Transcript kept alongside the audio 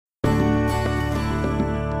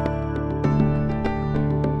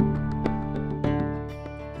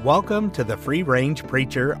Welcome to the Free Range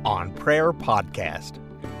Preacher on Prayer podcast.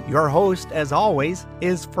 Your host, as always,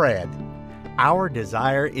 is Fred. Our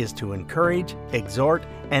desire is to encourage, exhort,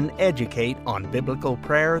 and educate on biblical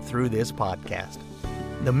prayer through this podcast.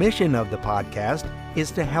 The mission of the podcast is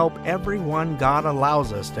to help everyone God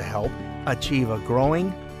allows us to help achieve a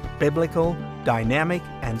growing, biblical, dynamic,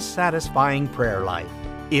 and satisfying prayer life.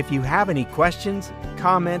 If you have any questions,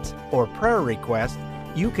 comments, or prayer requests,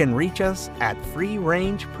 you can reach us at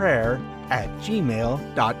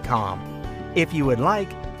freerangeprayer@gmail.com. If you would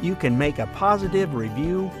like, you can make a positive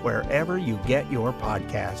review wherever you get your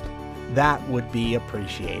podcast. That would be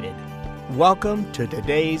appreciated. Welcome to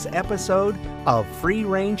today's episode of Free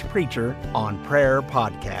Range Preacher on Prayer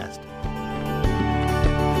podcast.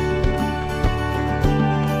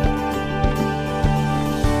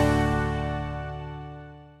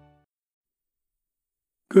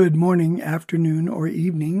 Good morning, afternoon, or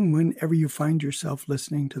evening, whenever you find yourself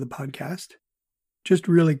listening to the podcast. Just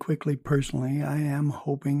really quickly, personally, I am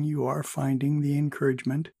hoping you are finding the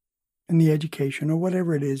encouragement and the education or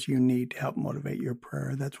whatever it is you need to help motivate your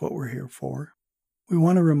prayer. That's what we're here for. We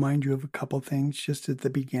want to remind you of a couple things just at the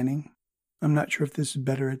beginning. I'm not sure if this is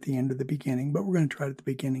better at the end or the beginning, but we're going to try it at the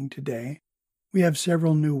beginning today. We have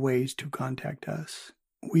several new ways to contact us.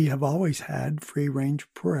 We have always had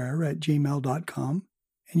freerangeprayer@gmail.com.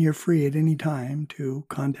 And you're free at any time to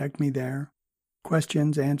contact me there.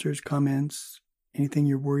 Questions, answers, comments, anything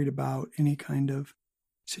you're worried about, any kind of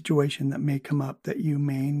situation that may come up that you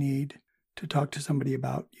may need to talk to somebody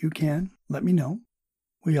about, you can let me know.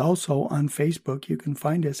 We also, on Facebook, you can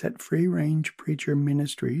find us at Free Range Preacher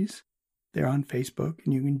Ministries. They're on Facebook,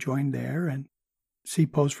 and you can join there and see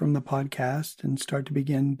posts from the podcast and start to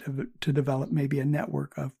begin to develop maybe a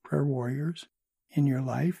network of prayer warriors in your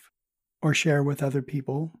life. Or share with other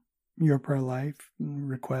people your prayer life,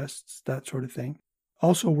 requests, that sort of thing.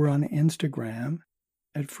 Also, we're on Instagram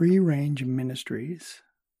at Free Range Ministries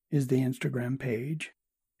is the Instagram page.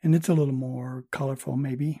 And it's a little more colorful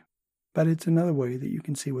maybe, but it's another way that you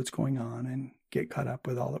can see what's going on and get caught up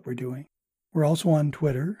with all that we're doing. We're also on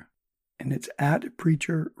Twitter, and it's at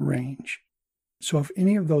Preacher Range. So if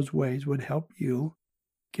any of those ways would help you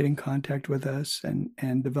get in contact with us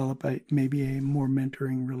and develop maybe a more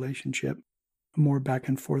mentoring relationship, a more back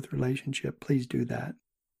and forth relationship, please do that.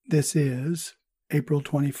 This is April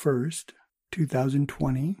 21st,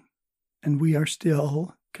 2020, and we are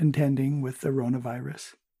still contending with the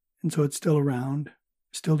coronavirus. And so it's still around,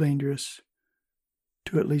 still dangerous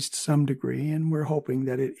to at least some degree, and we're hoping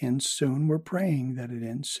that it ends soon. We're praying that it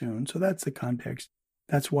ends soon. So that's the context.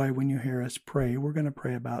 That's why when you hear us pray, we're going to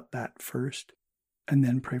pray about that first, and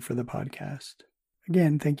then pray for the podcast.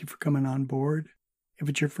 Again, thank you for coming on board. If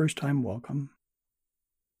it's your first time, welcome.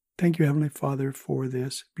 Thank you, Heavenly Father, for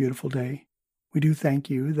this beautiful day. We do thank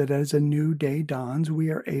you that as a new day dawns,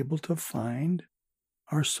 we are able to find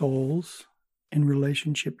our souls in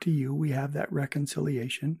relationship to you. We have that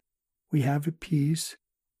reconciliation. We have a peace,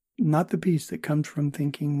 not the peace that comes from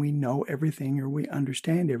thinking we know everything or we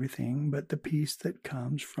understand everything, but the peace that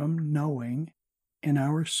comes from knowing in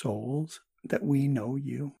our souls that we know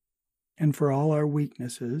you. And for all our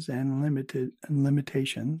weaknesses and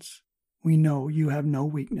limitations, we know you have no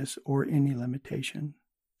weakness or any limitation.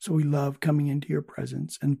 So we love coming into your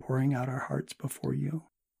presence and pouring out our hearts before you.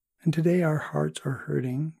 And today our hearts are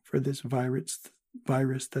hurting for this virus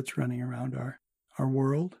that's running around our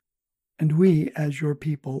world. And we, as your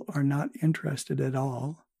people, are not interested at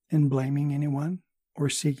all in blaming anyone or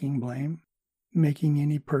seeking blame, making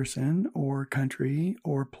any person or country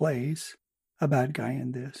or place a bad guy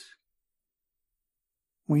in this.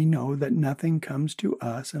 We know that nothing comes to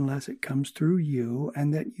us unless it comes through you,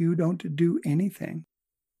 and that you don't do anything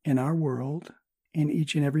in our world, in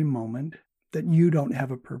each and every moment, that you don't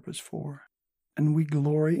have a purpose for. And we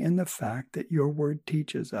glory in the fact that your word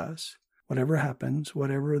teaches us, whatever happens,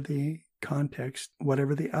 whatever the context,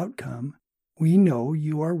 whatever the outcome, we know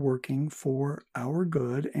you are working for our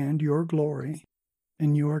good and your glory.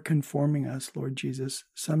 And you are conforming us, Lord Jesus,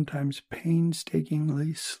 sometimes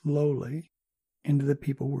painstakingly, slowly, into the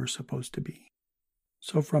people we're supposed to be.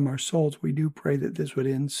 So from our souls, we do pray that this would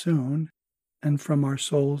end soon. And from our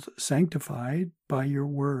souls sanctified by your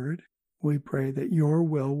word, we pray that your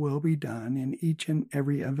will be done in each and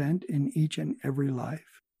every event, in each and every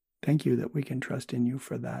life. Thank you that we can trust in you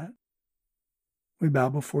for that. We bow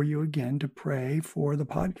before you again to pray for the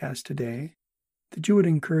podcast today, that you would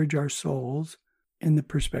encourage our souls in the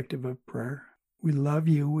perspective of prayer. We love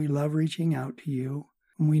you. We love reaching out to you.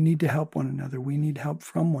 And we need to help one another. We need help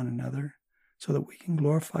from one another so that we can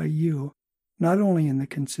glorify you, not only in the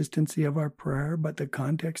consistency of our prayer, but the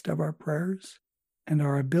context of our prayers, and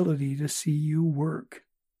our ability to see you work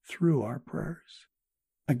through our prayers.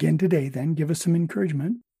 Again today, then, give us some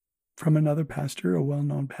encouragement from another pastor, a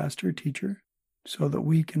well-known pastor, teacher, so that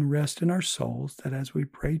we can rest in our souls that as we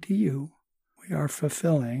pray to you, we are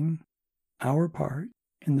fulfilling our part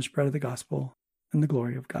in the spread of the gospel and the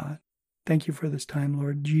glory of God. Thank you for this time,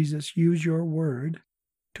 Lord Jesus. Use your word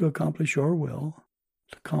to accomplish your will,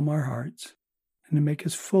 to calm our hearts, and to make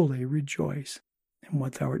us fully rejoice in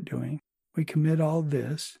what thou art doing. We commit all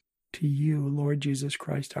this to you, Lord Jesus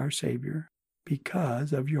Christ, our Savior,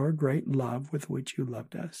 because of your great love with which you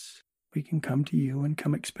loved us. We can come to you and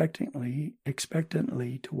come expectantly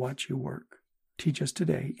to watch you work. Teach us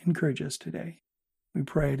today, encourage us today. We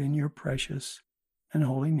pray it in your precious and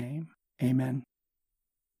holy name. Amen.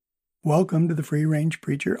 Welcome to the Free Range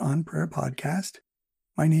Preacher on Prayer podcast.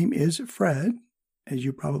 My name is Fred, as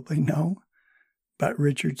you probably know, but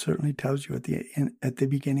Richard certainly tells you at the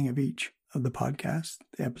beginning of each of the podcasts,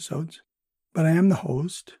 the episodes. But I am the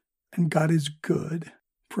host, and God is good.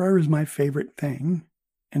 Prayer is my favorite thing,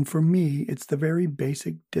 and for me, it's the very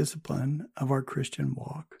basic discipline of our Christian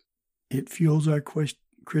walk. It fuels our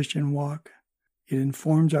Christian walk. It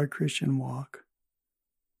informs our Christian walk.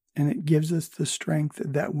 And it gives us the strength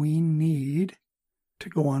that we need to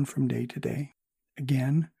go on from day to day.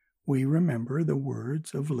 Again, we remember the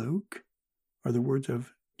words of Luke, or the words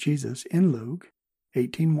of Jesus in Luke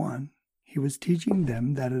 18:1. He was teaching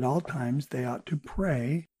them that at all times they ought to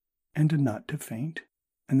pray and not to faint.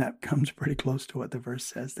 And that comes pretty close to what the verse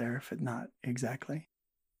says there, if it not exactly.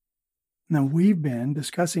 Now, we've been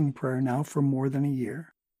discussing prayer now for more than a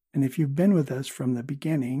year. And if you've been with us from the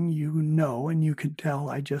beginning, you know, and you could tell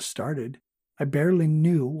I just started. I barely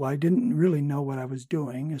knew, I didn't really know what I was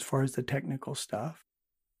doing as far as the technical stuff.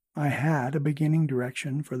 I had a beginning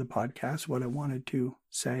direction for the podcast, what I wanted to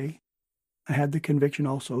say. I had the conviction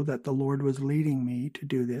also that the Lord was leading me to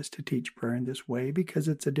do this, to teach prayer in this way, because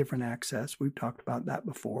it's a different access. We've talked about that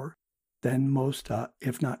before than most,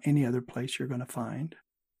 if not any other place you're going to find.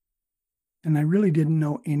 And I really didn't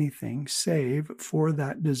know anything save for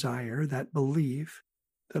that desire, that belief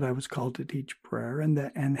that I was called to teach prayer and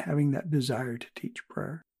having that desire to teach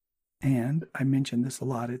prayer. And I mentioned this a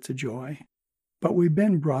lot, it's a joy. But we've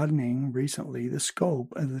been broadening recently the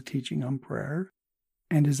scope of the teaching on prayer.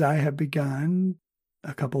 And as I have begun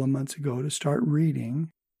a couple of months ago to start reading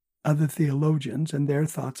other theologians and their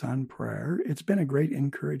thoughts on prayer, it's been a great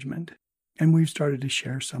encouragement. And we've started to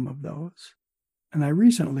share some of those. And I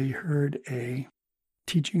recently heard a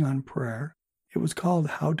teaching on prayer. It was called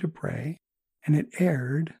How to Pray, and it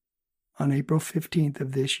aired on April 15th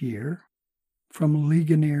of this year from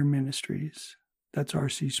Ligonier Ministries. That's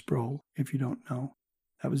R.C. Sproul, if you don't know.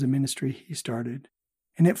 That was a ministry he started.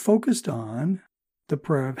 And it focused on the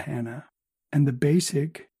prayer of Hannah. And the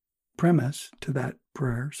basic premise to that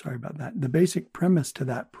prayer, the basic premise to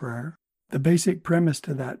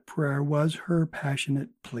that prayer was her passionate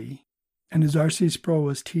plea. And as R.C. Sproul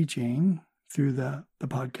was teaching through the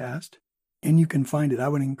podcast, and you can find it, I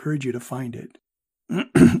would encourage you to find it.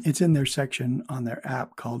 It's in their section on their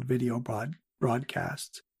app called Video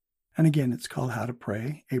Broadcasts. And again, it's called How to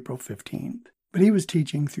Pray, April 15th. But he was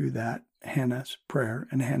teaching through that Hannah's prayer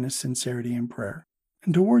and Hannah's sincerity in prayer.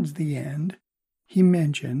 And towards the end,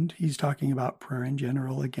 he's talking about prayer in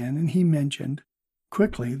general again, and he mentioned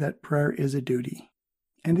quickly that prayer is a duty.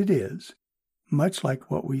 And it is. Much like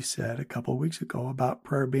what we said a couple of weeks ago about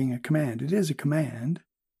prayer being a command. It is a command,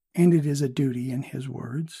 and it is a duty in his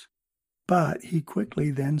words. But he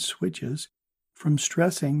quickly then switches from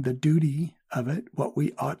stressing the duty of it, what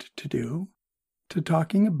we ought to do, to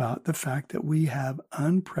talking about the fact that we have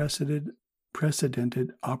unprecedented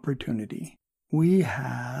opportunity. We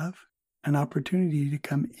have an opportunity to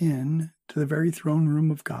come in to the very throne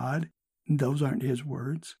room of God. And those aren't his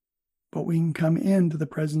words. But we can come into the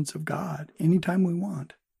presence of God anytime we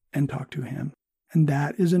want and talk to him. And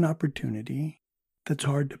that is an opportunity that's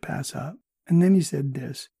hard to pass up. And then he said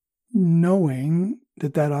this, knowing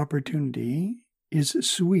that opportunity is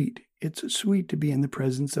sweet. It's sweet to be in the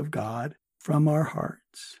presence of God from our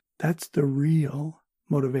hearts. That's the real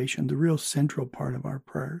motivation, the real central part of our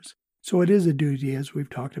prayers. So it is a duty, as we've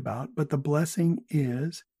talked about, but the blessing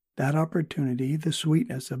is that opportunity, the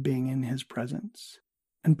sweetness of being in his presence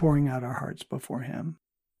and pouring out our hearts before him.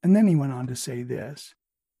 And then he went on to say this,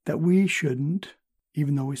 that we shouldn't,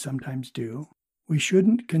 even though we sometimes do, we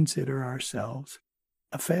shouldn't consider ourselves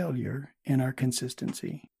a failure in our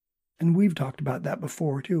consistency. And we've talked about that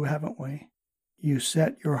before too, haven't we? You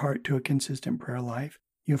set your heart to a consistent prayer life.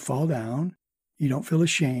 You fall down. You don't feel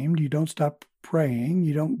ashamed. You don't stop praying.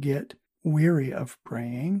 You don't get weary of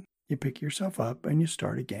praying. You pick yourself up and you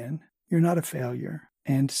start again. You're not a failure.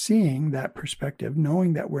 And seeing that perspective,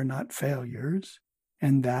 knowing that we're not failures,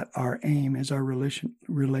 and that our aim is our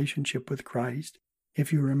relationship with Christ.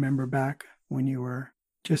 If you remember back when you were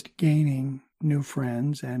just gaining new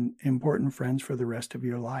friends and important friends for the rest of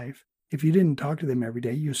your life, if you didn't talk to them every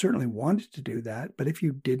day, you certainly wanted to do that. But if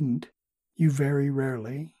you didn't, you very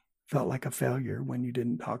rarely felt like a failure when you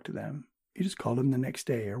didn't talk to them. You just called them the next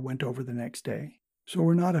day or went over the next day. So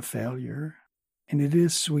we're not a failure. And it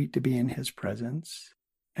is sweet to be in his presence.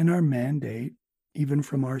 And our mandate, even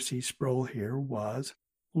from R.C. Sproul here, was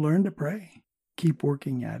learn to pray. Keep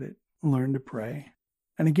working at it. Learn to pray.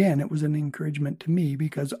 And again, it was an encouragement to me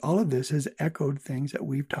because all of this has echoed things that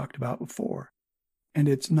we've talked about before. And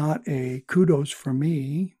it's not a kudos for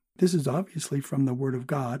me. This is obviously from the Word of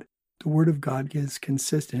God. The Word of God is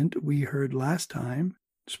consistent. We heard last time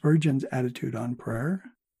Spurgeon's attitude on prayer.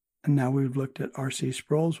 And now we've looked at R.C.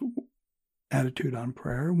 Sproul's attitude on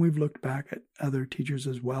prayer. And we've looked back at other teachers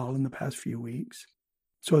as well in the past few weeks.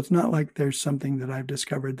 So it's not like there's something that I've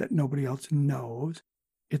discovered that nobody else knows.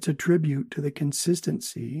 It's a tribute to the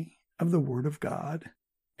consistency of the Word of God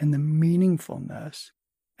and the meaningfulness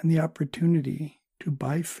and the opportunity to,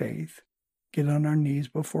 by faith, get on our knees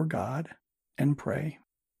before God and pray.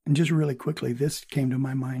 And just really quickly, this came to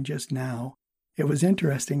my mind just now. It was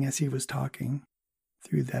interesting as he was talking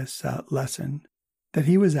through this lesson that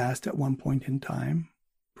he was asked at one point in time,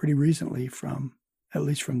 pretty recently at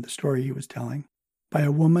least from the story he was telling, by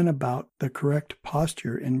a woman about the correct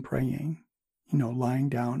posture in praying. Lying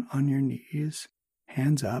down on your knees,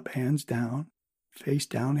 hands up, hands down, face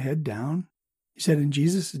down, head down. He said in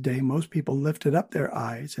Jesus' day, most people lifted up their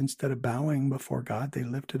eyes. Instead of bowing before God, they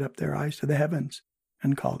lifted up their eyes to the heavens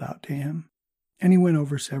and called out to him. And he went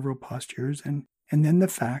over several postures and then the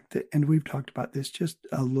fact that, and we've talked about this just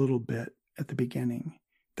a little bit at the beginning,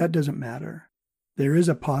 that doesn't matter. There is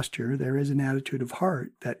a posture, there is an attitude of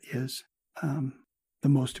heart that is the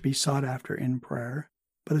most to be sought after in prayer.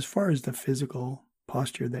 But as far as the physical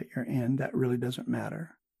posture that you're in, that really doesn't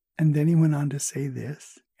matter. And then he went on to say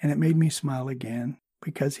this, and it made me smile again,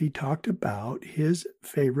 because he talked about his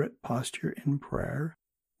favorite posture in prayer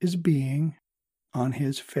is being on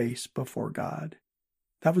his face before God.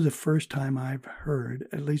 That was the first time I've heard,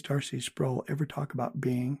 at least R.C. Sproul, ever talk about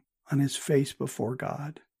being on his face before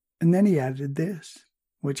God. And then he added this,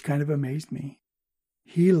 which kind of amazed me.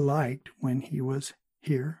 He liked when he was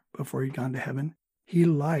here, before he'd gone to heaven, he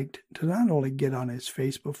liked to not only get on his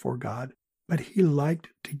face before God, but he liked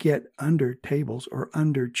to get under tables or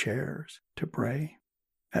under chairs to pray.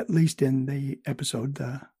 At least in the episode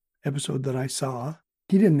that I saw,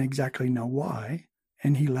 he didn't exactly know why,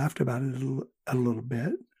 and he laughed about it a little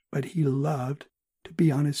bit, but he loved to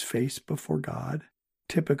be on his face before God,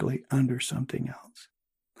 typically under something else,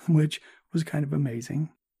 which was kind of amazing.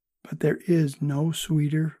 But there is no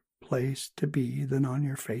sweeter place to be than on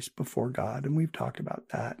your face before God, and we've talked about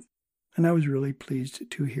that. And I was really pleased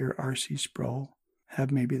to hear R.C. Sproul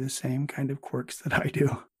have maybe the same kind of quirks that I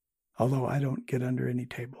do, although I don't get under any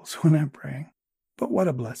tables when I'm praying. But what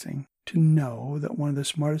a blessing to know that one of the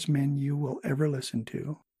smartest men you will ever listen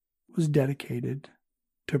to was dedicated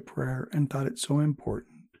to prayer and thought it so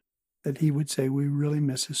important that he would say we really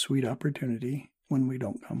miss a sweet opportunity when we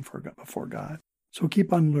don't come before God. So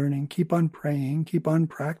keep on learning, keep on praying, keep on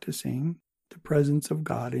practicing the presence of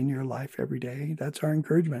God in your life every day. That's our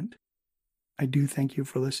encouragement. I do thank you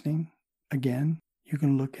for listening. Again, you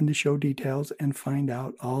can look into show details and find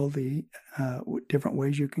out all the different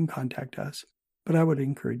ways you can contact us. But I would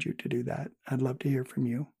encourage you to do that. I'd love to hear from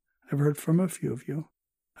you. I've heard from a few of you.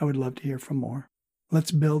 I would love to hear from more.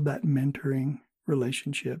 Let's build that mentoring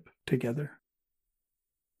relationship together.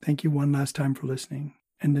 Thank you one last time for listening.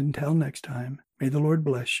 And until next time, may the Lord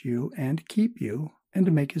bless you and keep you, and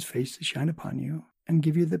to make his face to shine upon you, and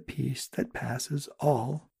give you the peace that passes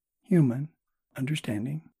all human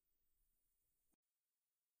understanding.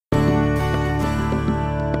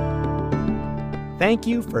 Thank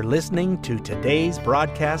you for listening to today's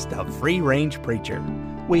broadcast of Free Range Preacher.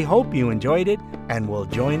 We hope you enjoyed it and will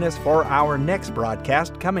join us for our next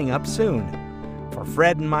broadcast coming up soon. For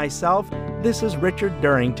Fred and myself, this is Richard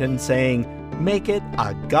Durrington saying, make it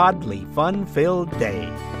a godly, fun-filled day.